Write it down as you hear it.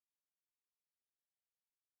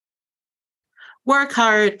Work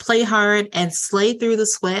hard, play hard, and slay through the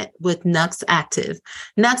sweat with Nux Active.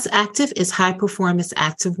 Nux Active is high performance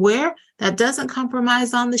activewear that doesn't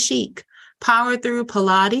compromise on the chic. Power through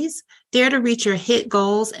Pilates, dare to reach your HIIT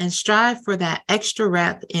goals, and strive for that extra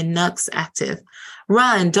rep in Nux Active.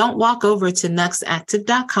 Run, don't walk over to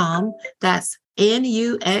nuxactive.com. That's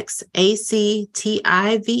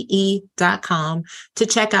nuxactive.com to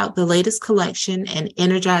check out the latest collection and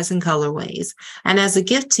energizing colorways. And as a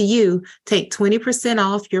gift to you, take 20%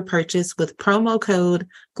 off your purchase with promo code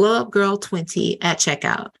GlowUpGirl20 at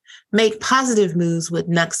checkout. Make positive moves with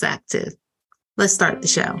Nux Active. Let's start the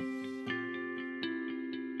show.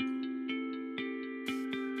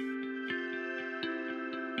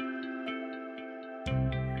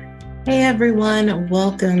 Hey everyone,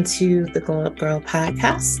 welcome to the Glow Up Girl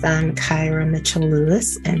podcast. I'm Kyra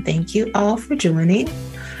Mitchell-Lewis, and thank you all for joining.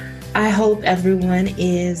 I hope everyone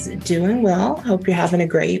is doing well. Hope you're having a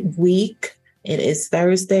great week. It is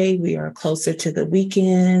Thursday. We are closer to the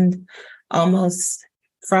weekend, almost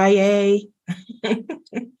Friday.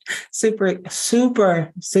 super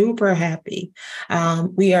happy.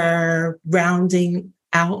 We are rounding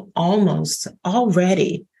out almost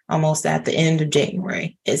at the end of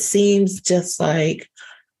January. It seems just like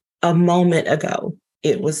a moment ago.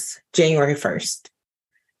 It was January 1st.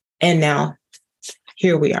 And now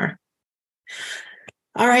here we are.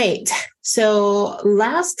 All right. So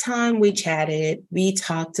last time we chatted, we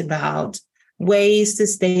talked about ways to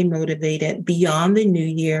stay motivated beyond the new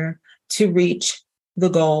year to reach the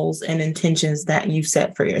goals and intentions that you've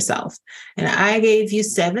set for yourself. And I gave you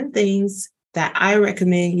 7 things that I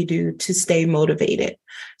recommend you do to stay motivated.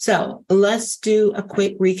 So let's do a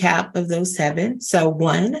quick recap of those 7. So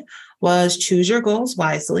 1 was choose your goals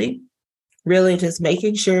wisely, really just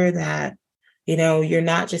making sure that, you're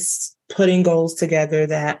not just putting goals together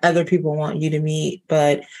that other people want you to meet,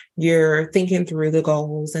 but you're thinking through the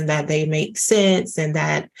goals and that they make sense and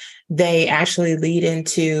that they actually lead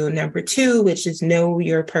into number 2, which is know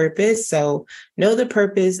your purpose. So know the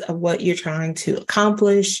purpose of what you're trying to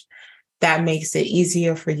accomplish. That makes it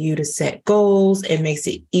easier for you to set goals. It makes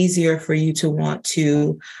it easier for you to want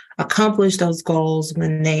to accomplish those goals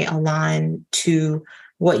when they align to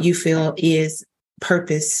what you feel is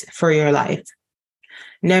purpose for your life.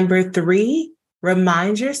 Number 3,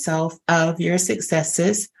 remind yourself of your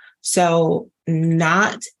successes. So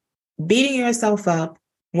not beating yourself up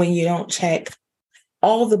when you don't check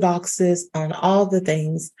all the boxes on all the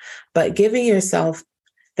things, but giving yourself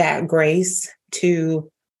that grace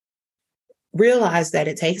to realize that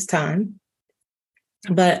it takes time,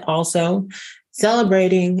 but also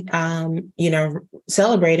celebrating your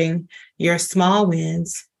small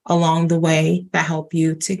wins along the way that help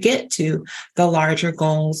you to get to the larger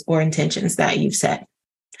goals or intentions that you've set.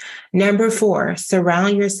 Number 4,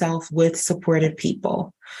 surround yourself with supportive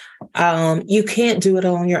people. You can't do it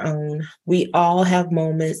on your own. We all have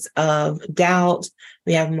moments of doubt.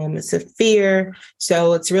 We have moments of fear.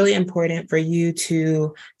 So it's really important for you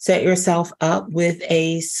to set yourself up with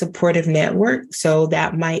a supportive network. So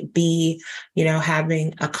that might be,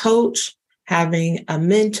 having a coach, having a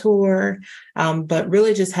mentor, but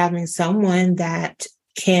really just having someone that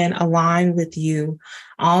can align with you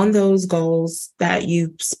on those goals that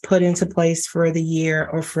you put into place for the year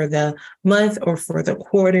or for the month or for the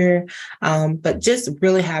quarter. But just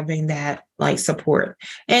really having that support.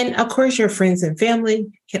 And of course, your friends and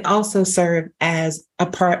family can also serve as a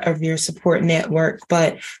part of your support network,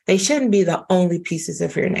 but they shouldn't be the only pieces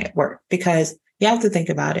of your network, because you have to think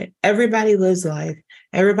about it. Everybody lives life.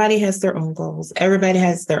 Everybody has their own goals. Everybody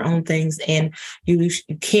has their own things. And you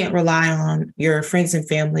can't rely on your friends and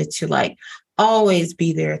family to always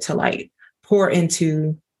be there to pour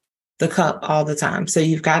into the cup all the time. So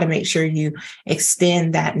you've got to make sure you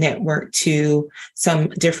extend that network to some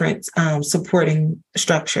different supporting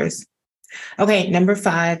structures. Okay, number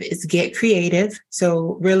 5 is get creative.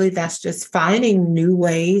 So really that's just finding new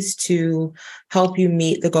ways to help you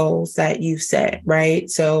meet the goals that you've set, right?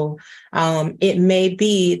 So it may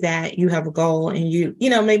be that you have a goal and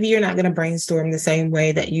maybe you're not going to brainstorm the same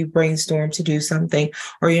way that you brainstorm to do something,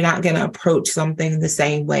 or you're not going to approach something the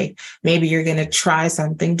same way. Maybe you're going to try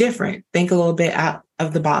something different. Think a little bit out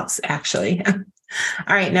of the box, actually. All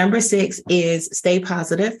right, number 6 is stay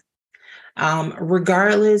positive.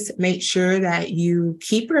 Regardless, make sure that you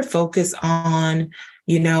keep your focus on,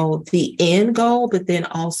 the end goal, but then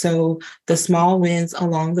also the small wins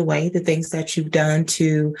along the way, the things that you've done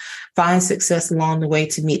to find success along the way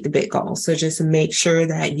to meet the big goal. So just make sure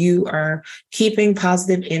that you are keeping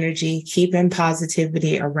positive energy, keeping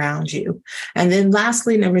positivity around you. And then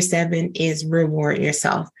lastly, number 7 is reward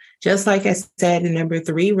yourself. Just like I said in number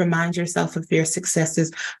 3, remind yourself of your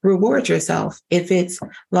successes, reward yourself. If it's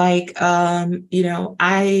like,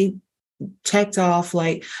 I checked off,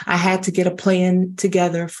 like I had to get a plan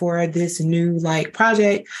together for this new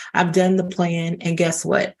project. I've done the plan, and guess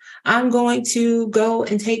what? I'm going to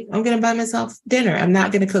I'm going to buy myself dinner. I'm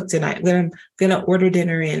not going to cook tonight. I'm going to order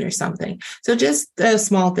dinner in or something. So just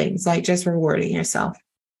small things, like just rewarding yourself.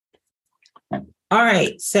 All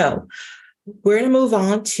right. So we're going to move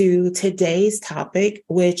on to today's topic,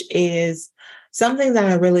 which is something that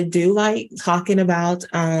I really do like talking about.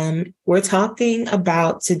 We're talking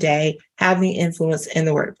about today having influence in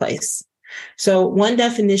the workplace. So one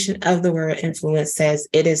definition of the word influence says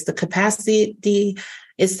it is the capacity,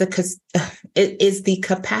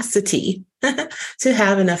 to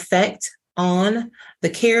have an effect on the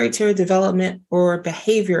character, development, or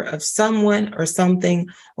behavior of someone or something,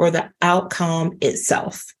 or the outcome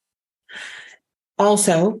itself.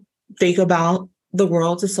 Also, think about the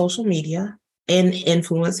world of social media and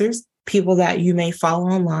influencers, people that you may follow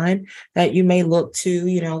online, that you may look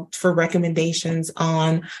to, for recommendations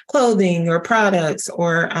on clothing or products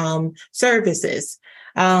or services.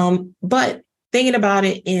 But thinking about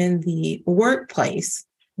it in the workplace,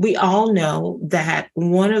 we all know that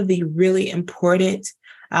one of the really important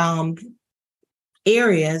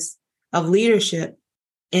areas of leadership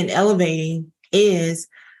in elevating is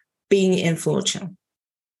being influential.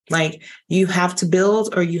 Like you have to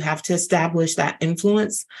build or you have to establish that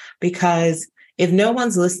influence, because if no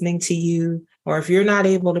one's listening to you, or if you're not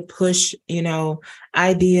able to push,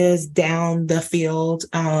 ideas down the field,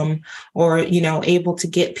 or, able to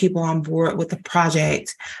get people on board with the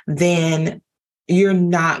project, then you're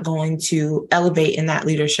not going to elevate in that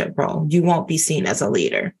leadership role. You won't be seen as a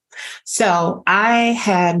leader. So I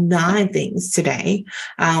have 9 things today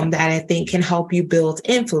that I think can help you build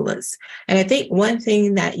influence. And I think one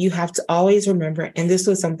thing that you have to always remember, and this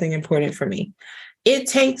was something important for me, it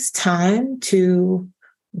takes time to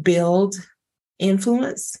build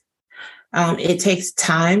influence. It takes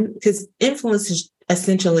time because influence is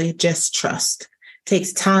essentially just trust. It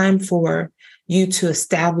takes time for you to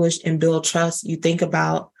establish and build trust. You think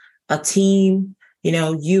about a team.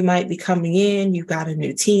 You might be coming in, you've got a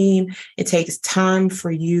new team. It takes time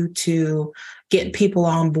for you to get people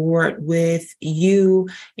on board with you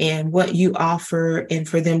and what you offer, and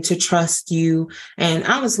for them to trust you. And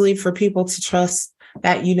honestly, for people to trust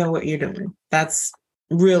that you know what you're doing. That's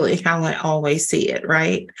really how I always see it,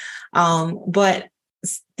 right? But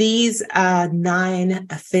these 9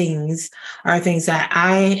 things are things that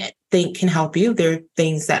I think can help you. They're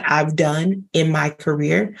things that I've done in my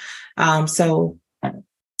career. So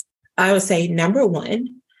I would say number 1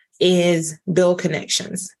 is build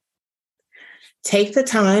connections. Take the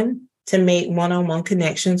time to make one-on-one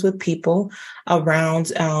connections with people around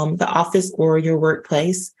the office or your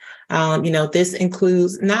workplace. This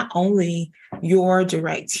includes not only your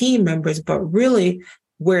direct team members, but really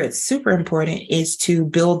where it's super important is to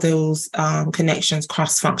build those connections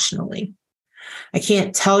cross-functionally. I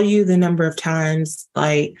can't tell you the number of times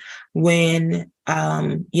when,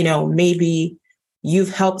 maybe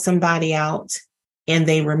you've helped somebody out and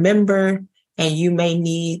they remember, and you may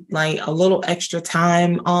need a little extra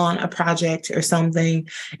time on a project or something.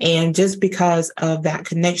 And just because of that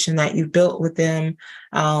connection that you built with them,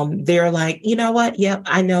 they're like, you know what? Yep,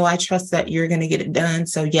 I know, I trust that you're going to get it done.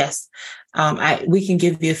 So yes, we can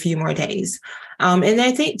give you a few more days. And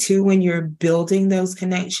I think too, when you're building those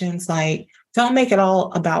connections, don't make it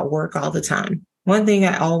all about work all the time. One thing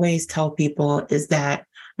I always tell people is that,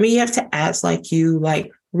 you have to act like you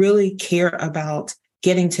really care about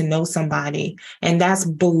getting to know somebody. And that's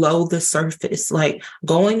below the surface,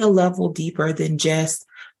 going a level deeper than just,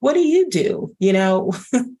 what do you do?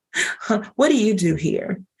 What do you do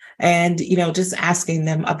here? And, just asking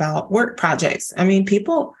them about work projects.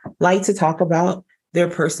 People like to talk about their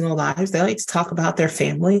personal lives. They like to talk about their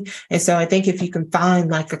family. And so I think if you can find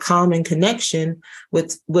a common connection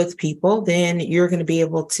with people, then you're going to be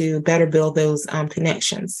able to better build those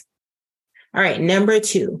connections. All right. Number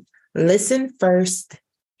 2, listen first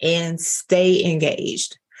and stay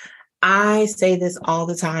engaged. I say this all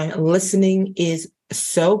the time. Listening is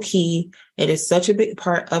so key. It is such a big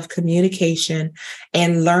part of communication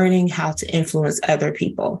and learning how to influence other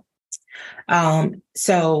people.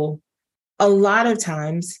 So a lot of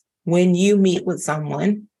times when you meet with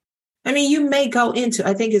someone, I mean, you may go into,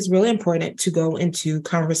 I think it's really important to go into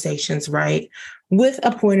conversations, right, with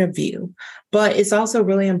a point of view, but it's also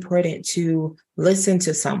really important to listen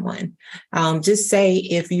to someone. Just say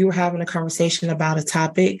if you're having a conversation about a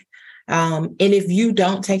topic, and if you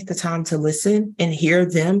don't take the time to listen and hear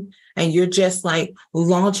them, and you're just like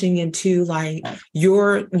launching into like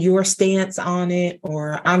your stance on it,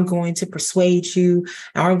 or I'm going to persuade you,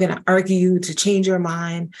 or I'm going to argue you to change your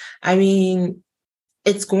mind. I mean,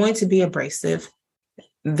 it's going to be abrasive.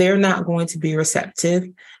 They're not going to be receptive.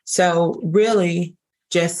 So really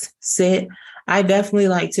just sit. I definitely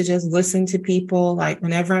like to just listen to people. Like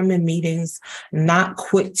whenever I'm in meetings, not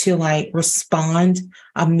quick to like respond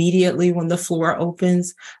immediately when the floor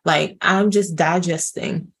opens. Like I'm just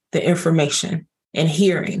digesting the information and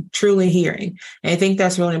hearing, truly hearing. And I think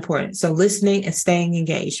that's really important. So listening and staying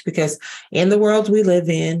engaged, because in the world we live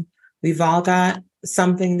in, we've all got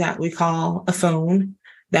something that we call a phone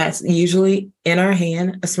that's usually in our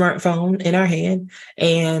hand, a smartphone in our hand,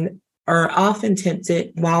 and are often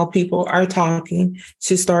tempted while people are talking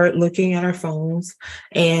to start looking at our phones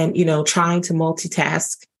and, trying to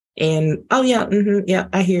multitask. And, oh, yeah, yeah,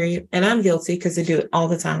 I hear you. And I'm guilty because I do it all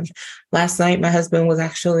the time. Last night, my husband was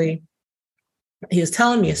he was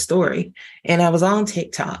telling me a story, and I was on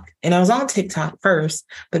TikTok, and I was on TikTok first,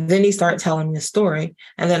 but then he started telling me a story,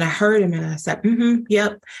 and then I heard him and I said,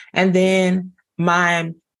 yep. And then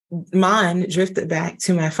my mind drifted back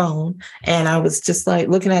to my phone, and I was just like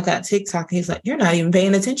looking at that TikTok, and he's like, you're not even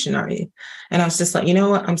paying attention, are you? And I was just like, you know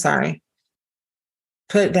what? I'm sorry.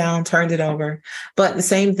 Put it down, turned it over. But the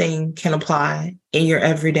same thing can apply in your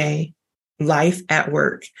everyday life at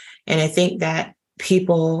work. And I think that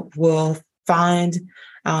people will find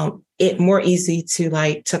it more easy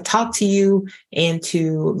to talk to you and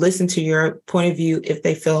to listen to your point of view if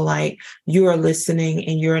they feel like you are listening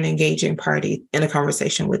and you're an engaging party in a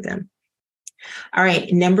conversation with them. All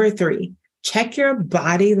right. Number 3, check your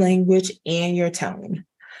body language and your tone.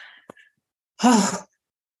 Oh,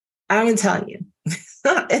 I'm going to tell you.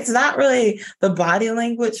 It's not really the body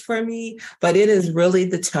language for me, but it is really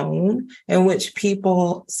the tone in which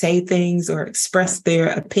people say things or express their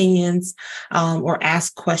opinions or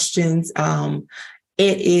ask questions.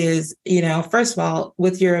 It is, first of all,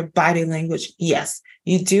 with your body language, yes,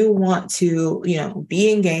 you do want to,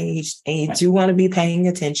 be engaged, and you do want to be paying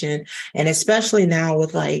attention. And especially now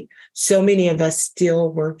with like so many of us still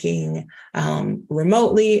working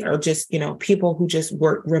remotely, or just, people who just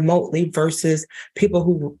work remotely versus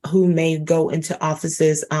people who may go into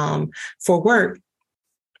offices for work.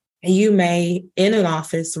 You may in an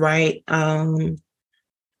office, right? In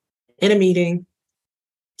a meeting,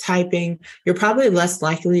 typing, you're probably less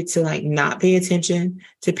likely to like not pay attention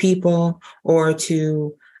to people or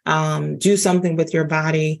to do something with your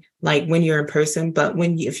body, like when you're in person. But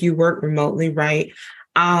if you work remotely, right,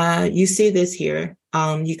 you see this here.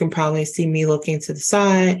 You can probably see me looking to the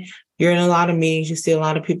side. You're in a lot of meetings. You see a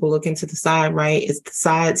lot of people looking to the side, right? It's the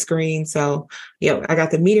side screen. So, I got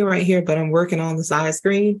the meeting right here, but I'm working on the side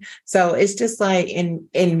screen. So it's just like,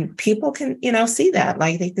 and people can, see that,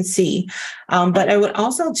 like they can see. But I would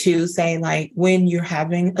also too say, like, when you're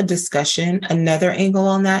having a discussion, another angle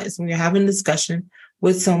on that is when you're having a discussion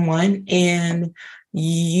with someone and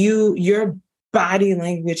your body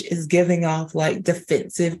language is giving off like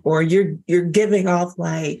defensive, or you're giving off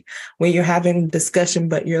like when you're having discussion,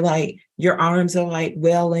 but you're like, your arms are like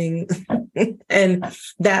wailing and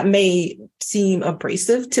that may seem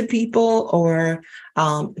abrasive to people, or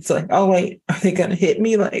it's like, oh wait, are they going to hit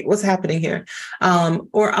me? Like, what's happening here?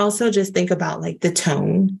 Or also just think about like the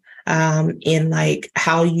tone in like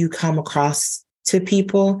how you come across to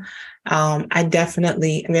people. I'm going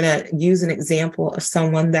to use an example of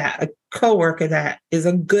a coworker that is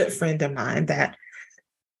a good friend of mine that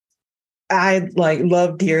I like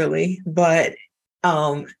love dearly, but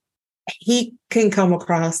he can come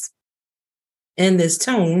across in this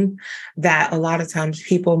tone that a lot of times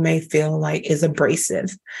people may feel like is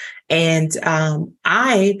abrasive. And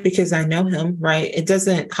because I know him, right, it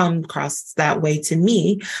doesn't come across that way to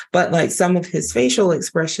me, but like some of his facial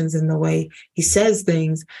expressions and the way he says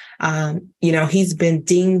things, he's been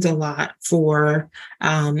dinged a lot for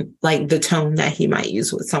like the tone that he might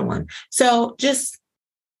use with someone. So just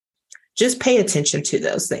pay attention to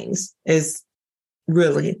those things is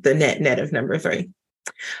really the net of number 3.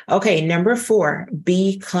 Okay, number 4,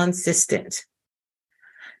 be consistent.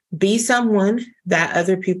 Be someone that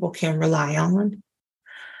other people can rely on.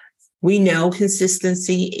 We know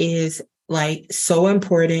consistency is like so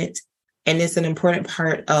important, and it's an important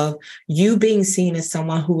part of you being seen as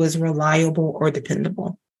someone who is reliable or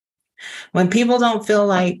dependable. When people don't feel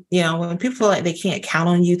like, when people feel like they can't count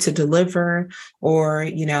on you to deliver, or,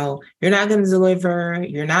 you're not going to deliver,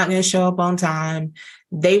 you're not going to show up on time,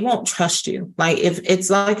 they won't trust you. Like, if it's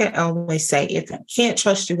like I always say, if I can't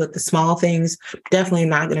trust you with the small things, definitely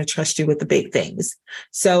not going to trust you with the big things.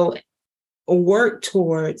 So work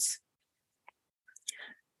towards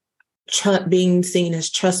being seen as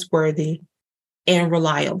trustworthy and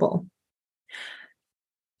reliable.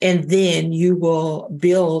 And then you will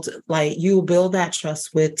build that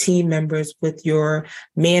trust with team members, with your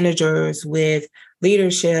managers, with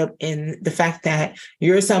leadership, and the fact that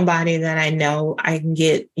you're somebody that I know I can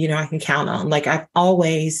I can count on. Like, I've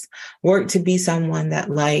always worked to be someone that,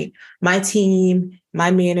 like, my team, my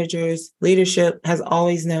managers, leadership has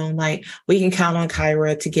always known, like, we can count on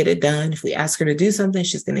Kyra to get it done. If we ask her to do something,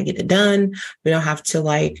 she's going to get it done. We don't have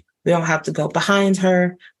to go behind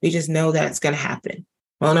her. We just know that it's going to happen.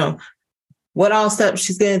 Well, no, what all steps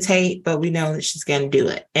she's going to take, but we know that she's going to do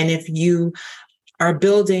it. And if you are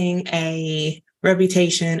building a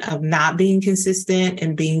reputation of not being consistent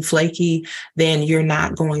and being flaky, then you're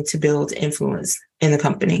not going to build influence in the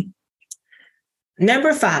company.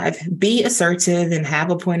 Number 5, be assertive and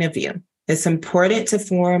have a point of view. It's important to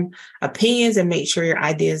form opinions and make sure your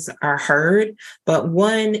ideas are heard. But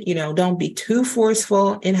don't be too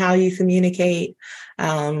forceful in how you communicate.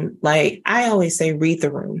 Like I always say, read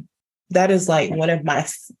the room. That is like one of my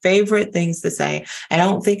favorite things to say. I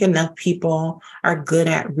don't think enough people are good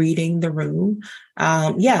at reading the room.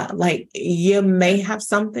 Like you may have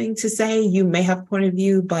something to say, you may have a point of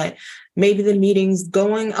view, but maybe the meeting's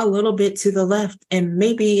going a little bit to the left, and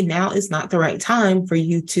maybe now is not the right time for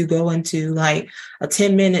you to go into like a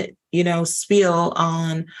 10-minute, spiel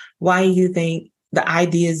on why you think the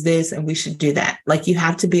idea is this and we should do that. Like, you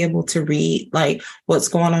have to be able to read like what's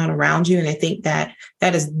going on around you. And I think that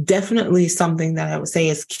is definitely something that I would say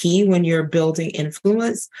is key when you're building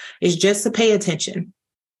influence, is just to pay attention.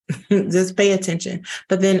 Just pay attention.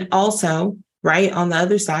 But then also, right, on the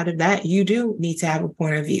other side of that, you do need to have a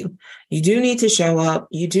point of view. You do need to show up.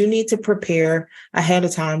 You do need to prepare ahead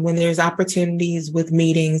of time when there's opportunities with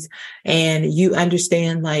meetings and you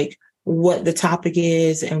understand like what the topic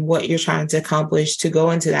is and what you're trying to accomplish, to go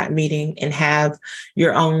into that meeting and have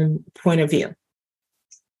your own point of view.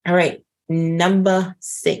 All right. Number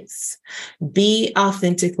 6, be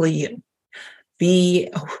authentically you. Be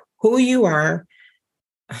who you are.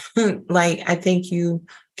 Like, I think you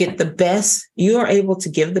get the best. You are able to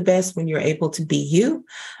give the best when you're able to be you.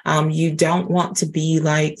 You don't want to be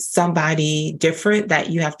like somebody different that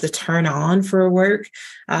you have to turn on for work.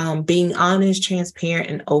 Being honest, transparent,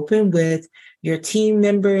 and open with your team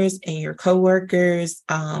members and your coworkers.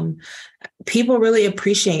 People really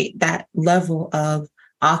appreciate that level of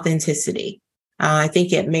authenticity. I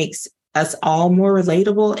think it makes us all more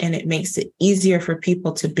relatable, and it makes it easier for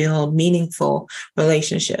people to build meaningful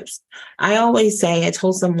relationships. I always say, I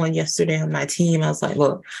told someone yesterday on my team, I was like,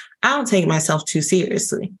 look, I don't take myself too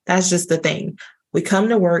seriously. That's just the thing. We come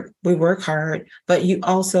to work, we work hard, but you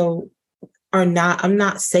also I'm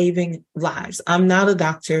not saving lives. I'm not a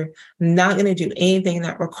doctor. I'm not going to do anything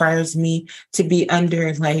that requires me to be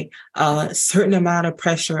under like a certain amount of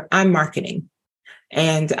pressure. I'm marketing.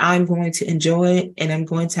 And I'm going to enjoy it, and I'm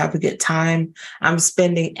going to have a good time. I'm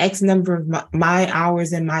spending X number of my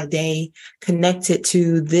hours in my day connected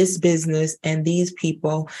to this business and these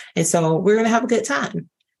people. And so we're going to have a good time,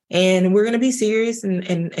 and we're going to be serious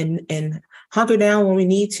and hunker down when we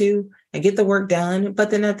need to and get the work done.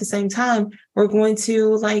 But then at the same time, we're going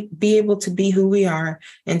to like be able to be who we are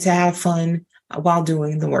and to have fun while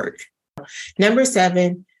doing the work. Number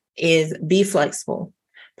 7 is be flexible.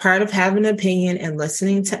 Part of having an opinion and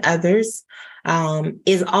listening to others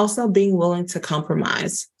is also being willing to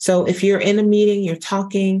compromise. So if you're in a meeting, you're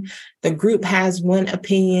talking, the group has one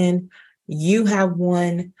opinion, you have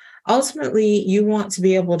one. Ultimately, you want to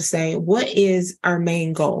be able to say, what is our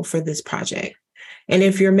main goal for this project? And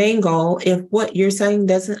if your main goal, if what you're saying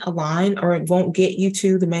doesn't align or it won't get you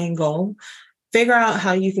to the main goal, figure out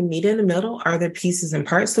how you can meet in the middle. Are there pieces and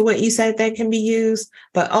parts to what you said that can be used?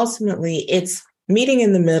 But ultimately, it's meeting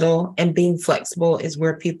in the middle and being flexible is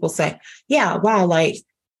where people say, yeah, wow, like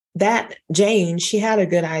that Jane, she had a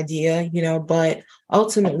good idea, but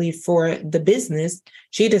ultimately for the business,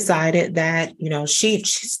 she decided that,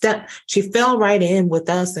 she fell right in with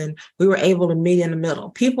us and we were able to meet in the middle.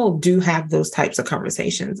 People do have those types of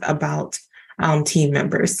conversations about team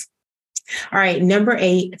members. All right. Number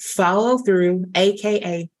 8, follow through,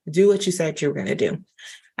 AKA do what you said you were going to do.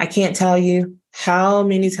 I can't tell you how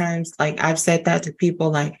many times, like I've said that to people,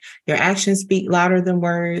 like your actions speak louder than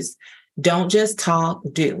words. Don't just talk,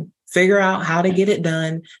 do. Figure out how to get it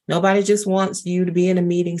done. Nobody just wants you to be in a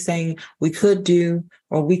meeting saying, we could do,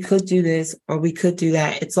 or we could do this, or we could do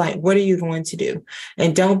that. It's like, what are you going to do?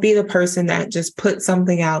 And don't be the person that just puts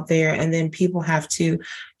something out there and then people have to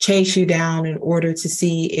chase you down in order to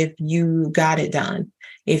see if you got it done.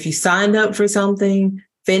 If you signed up for something,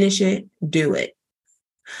 finish it, do it.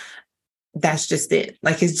 That's just it.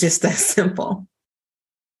 Like, it's just that simple.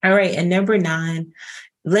 All right. And number 9,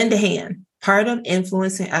 lend a hand. Part of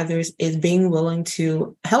influencing others is being willing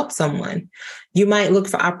to help someone. You might look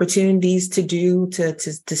for opportunities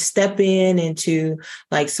to step in and to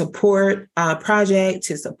like support a project,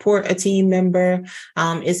 to support a team member.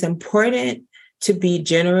 It's important to be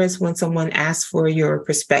generous when someone asks for your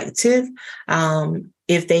perspective.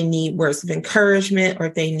 If they need words of encouragement, or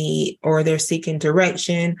if they need, or they're seeking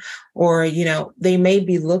direction, or, they may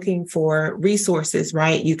be looking for resources,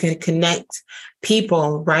 right? You can connect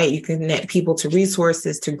people, right? You can connect people to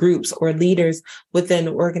resources, to groups or leaders within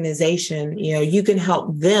the organization. You can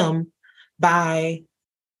help them by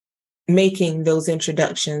making those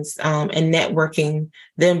introductions and networking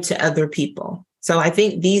them to other people. So I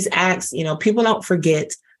think these acts, people don't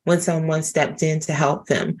forget when someone stepped in to help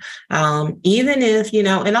them. Even if,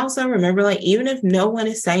 and also remember, like, even if no one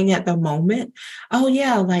is saying at the moment, oh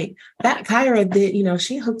yeah, like that Kyra did,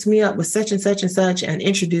 she hooked me up with such and such and such and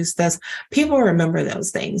introduced us. People remember those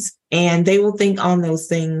things and they will think on those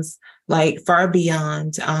things like far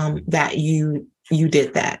beyond that you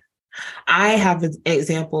did that. I have an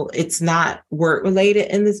example. It's not work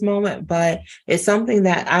related in this moment, but it's something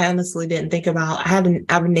that I honestly didn't think about. I have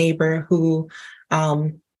a neighbor who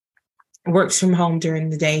works from home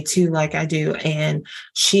during the day too, like I do. And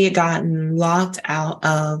she had gotten locked out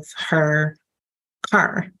of her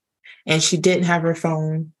car and she didn't have her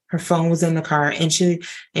phone. Her phone was in the car and she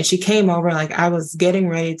came over, like I was getting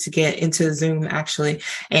ready to get into Zoom actually.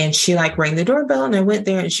 And she like rang the doorbell and I went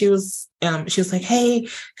there and she was like, hey,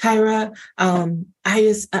 Kyra, I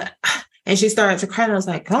just, and she started to cry and I was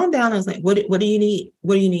like, calm down. I was like, what do you need?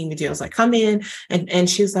 What do you need me to do? I was like, come in. And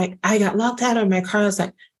she was like, I got locked out of my car. I was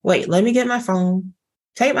like, wait, let me get my phone,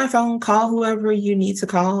 take my phone, call whoever you need to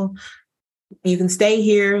call. You can stay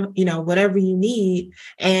here, whatever you need.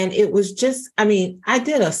 And it was just, I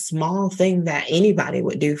did a small thing that anybody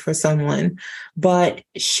would do for someone, but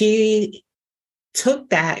she took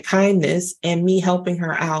that kindness and me helping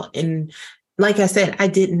her out. And like I said, I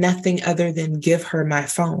did nothing other than give her my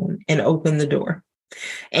phone and open the door.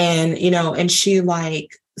 And, and she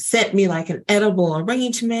like sent me like an edible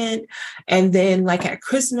arrangement. And then like at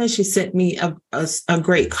Christmas, she sent me a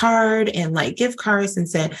great card and like gift cards and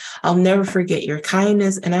said, I'll never forget your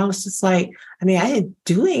kindness. And I was just like, I didn't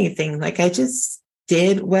do anything. Like I just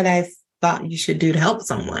did what I thought you should do to help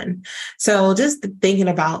someone. So just thinking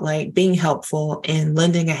about like being helpful and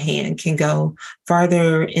lending a hand can go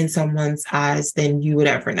farther in someone's eyes than you would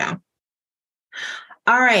ever know.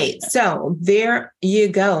 All right. So there you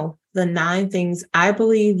go. The 9 things I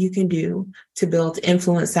believe you can do to build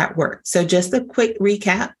influence at work. So just a quick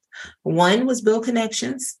recap. 1 was build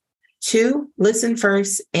connections. 2, listen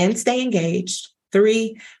first and stay engaged.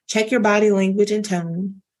 3, check your body language and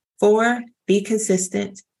tone. 4, be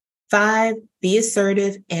consistent. 5, be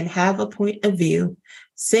assertive and have a point of view.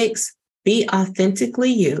 6, be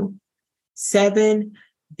authentically you. 7,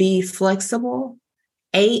 be flexible.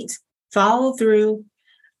 8, follow through.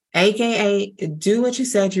 AKA do what you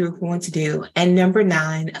said you were going to do. And number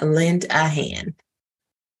 9, lend a hand.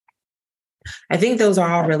 I think those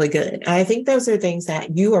are all really good. I think those are things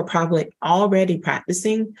that you are probably already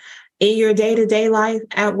practicing in your day-to-day life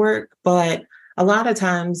at work. But a lot of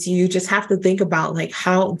times you just have to think about like,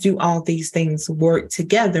 how do all these things work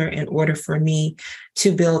together in order for me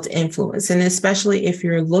to build influence? And especially if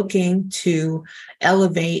you're looking to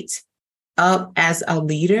elevate up as a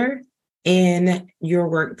leader in your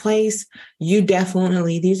workplace,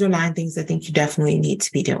 these are 9 things I think you definitely need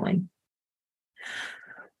to be doing.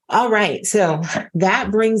 All right. So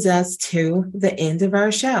that brings us to the end of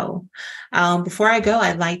our show. Before I go,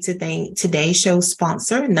 I'd like to thank today's show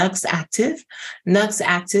sponsor, Nux Active. Nux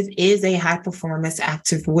Active is a high performance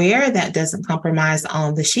active wear that doesn't compromise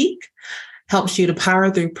on the chic, helps you to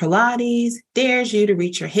power through Pilates, dares you to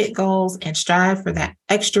reach your HIIT goals and strive for that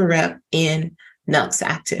extra rep in Nux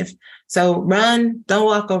Active. So don't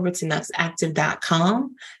walk over to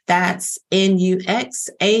nuxactive.com. That's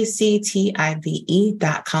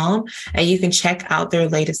nuxactive.com. And you can check out their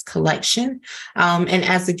latest collection. And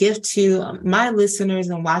as a gift to my listeners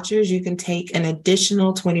and watchers, you can take an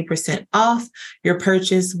additional 20% off your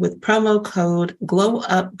purchase with promo code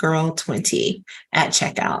GlowUpGirl20 at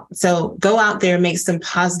checkout. So go out there, make some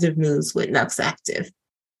positive moves with Nux Active.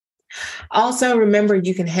 Also, remember,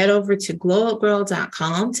 you can head over to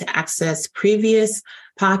glowupgirl.com to access previous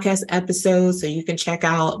podcast episodes so you can check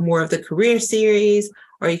out more of the career series,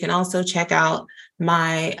 or you can also check out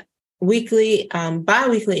my weekly,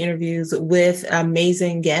 bi-weekly interviews with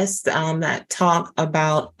amazing guests that talk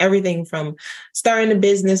about everything from starting a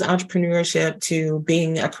business, entrepreneurship, to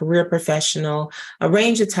being a career professional, a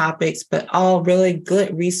range of topics, but all really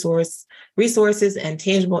good resources and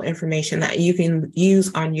tangible information that you can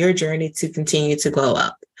use on your journey to continue to glow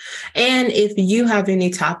up. And if you have any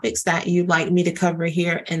topics that you'd like me to cover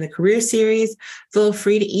here in the career series, feel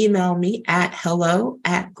free to email me at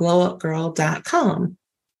hello@glowupgirl.com.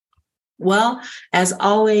 Well, as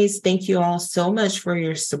always, thank you all so much for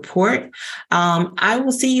your support. I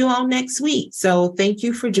will see you all next week. So thank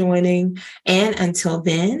you for joining. And until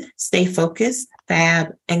then, stay focused, fab,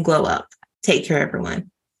 and glow up. Take care,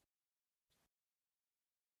 everyone.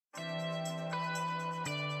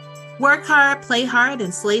 Work hard, play hard,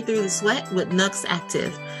 and slay through the sweat with Nux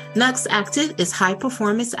Active. Nux Active is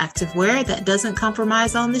high-performance activewear that doesn't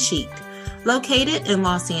compromise on the chic. Located in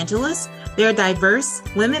Los Angeles, their diverse,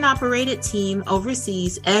 women-operated team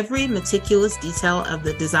oversees every meticulous detail of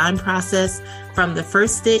the design process from the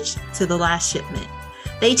first stitch to the last shipment.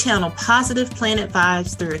 They channel positive planet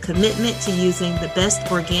vibes through a commitment to using the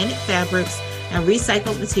best organic fabrics and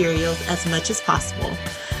recycled materials as much as possible.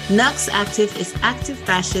 Nux Active is active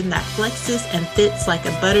fashion that flexes and fits like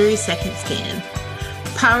a buttery second skin.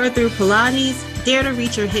 Power through Pilates, dare to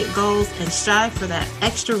reach your hit goals, and strive for that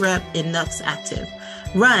extra rep in Nux Active.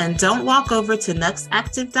 Run, don't walk over to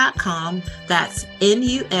nuxactive.com, that's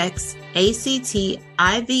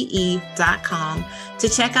NUXACTIVE.com, to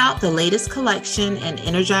check out the latest collection and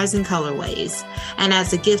energizing colorways. And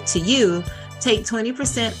as a gift to you, take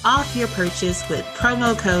 20% off your purchase with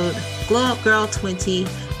promo code GlowUpGirl20,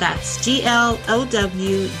 that's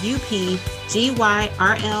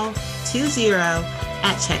GLOWUPGYRL20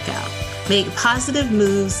 at checkout. Make positive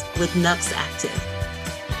moves with Nux Active.